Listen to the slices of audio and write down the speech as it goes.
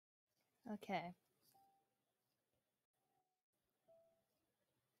Okay.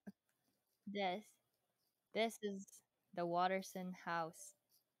 This is the Waterson house,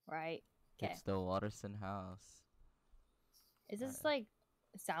 right? Okay. It's the Waterson house. Is All this right. like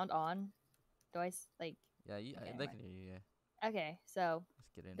sound on? Do like? Yeah, Okay, they never can mind. hear you. Yeah. Okay, so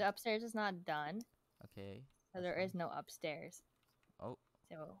Let's get in. the upstairs is not done, Okay, so that's there is fine. no upstairs. Oh,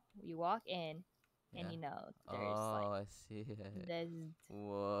 So you walk in, and yeah. there's Oh, like I see it. this.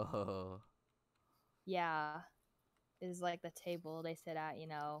 Whoa. Yeah, this is like the table they sit at.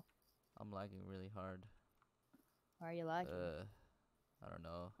 I'm lagging really hard. Why are you lagging? Uh, I don't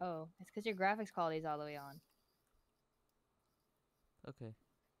know. Oh, it's because your graphics quality is all the way on. Okay.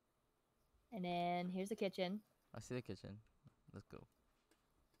 And then here's the kitchen. I see the kitchen. Let's go.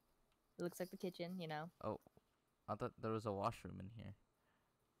 It looks like the kitchen. Oh, I thought there was a washroom in here.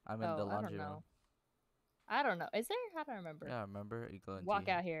 I'm in the Oh, I don't laundry room. know. I don't know. Is there? I don't remember. Yeah, remember? You go into Walk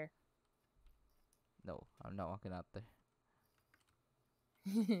here. out here. No, I'm not walking out there.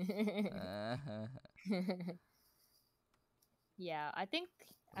 Yeah, I think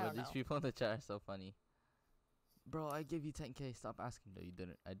I Bro, don't these know. people in the chat are so funny. Bro, I gave you 10K. Stop asking. No, you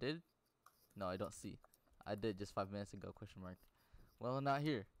didn't. I did? No, I don't see. I did just 5 minutes ago, question mark. Well, not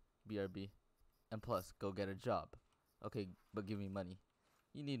here, BRB. And plus, go get a job. Okay, but give me money.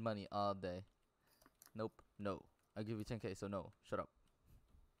 You need money all day. Nope, no. I give you 10K, so no. Shut up.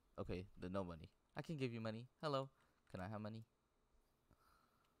 Okay, then no money. I can give you money. Hello. Can I have money?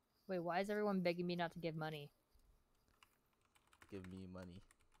 Wait, why is everyone begging me not to give money? Give me money.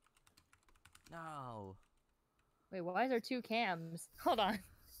 No. Wait, why is there two cams? Hold on.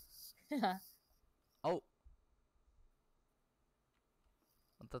 Oh.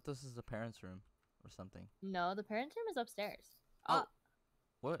 I thought this is the parents' room or something. No, the parents' room is upstairs. Oh. Oh,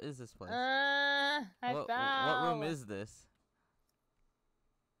 What is this place? I What room fell. is this?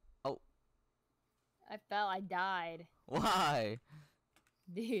 Oh. I fell. I died. Why?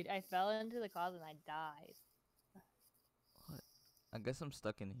 Dude, I fell into the closet and I died. What? I guess I'm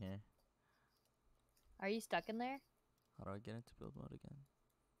stuck in here. Are you stuck in there? How do I get into build mode again?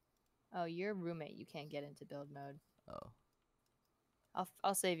 Oh, you're a roommate. You can't get into build mode. Oh.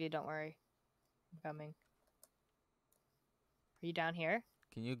 I'll save you. Don't worry. I'm coming. Are you down here?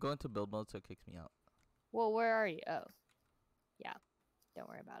 Can you go into build mode so it kicks me out? Well, where are you? Oh, yeah. Don't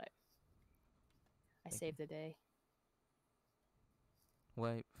worry about it. I Thank you. saved the day.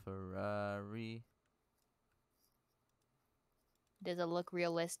 White Ferrari. Does it look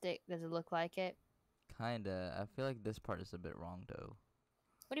realistic? Does it look like it? Kinda. I feel like this part is a bit wrong though.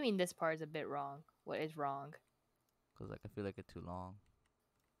 What do you mean this part is a bit wrong? What is wrong? Cause like I feel like it's too long.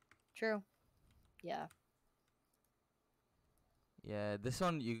 True. Yeah. Yeah, this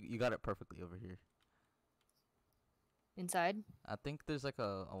one you got it perfectly over here. Inside? I think there's like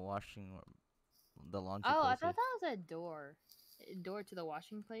a washing or the laundry Oh, I place thought here. that was a door. A door to the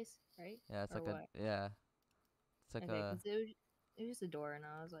washing place, right? Yeah, it's Or like a what? yeah. It's like Okay, a because it was just a door, and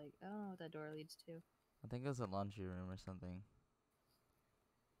I was like, I don't know what that door leads to. I think it was a laundry room or something.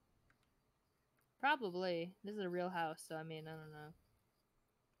 Probably. This is a real house, so I mean, I don't know.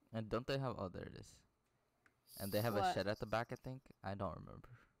 And don't they have, oh there it is. And they have a What? shed at the back, I think. I don't remember.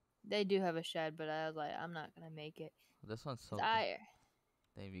 They do have a shed, but I was like, I'm not gonna make it. This one's Cause so good. I.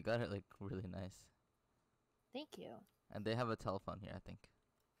 Dave, you got it like really nice. Thank you. And they have a telephone here, I think.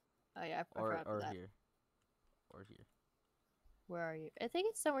 Oh yeah, I forgot about Or that. here. Or here. Where are you? I think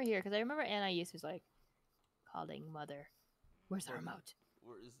it's somewhere here, because I remember Anna used was like, calling mother. Where's the remote?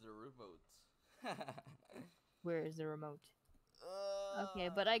 Where is the remote? Where is the remote? Okay,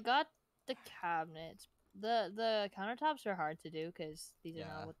 but I got the cabinets. The countertops are hard to do because these are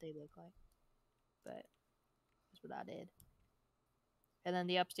not Yeah. what they look like. But that's what I did. And then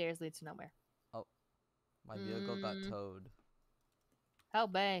the upstairs leads to nowhere. Oh, my vehicle got Mm, towed.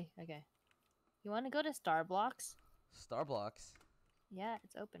 Help Bay. Okay. You want to go to Starbucks? Starbucks. Yeah,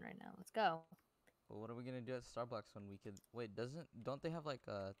 it's open right now. Let's go. But what are we gonna do at Starbucks when we could wait? Don't they have like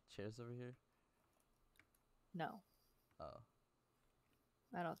chairs over here? No, Oh,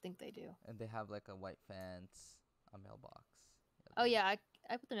 I don't think they do. and they have like a white fence, a mailbox. Oh yeah,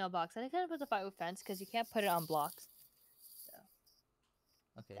 I put the mailbox. I kind of put the firewood fence because you can't put it on blocks. So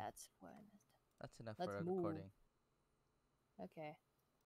Okay, that's what I missed. that's enough Let's for a move. recording. Okay.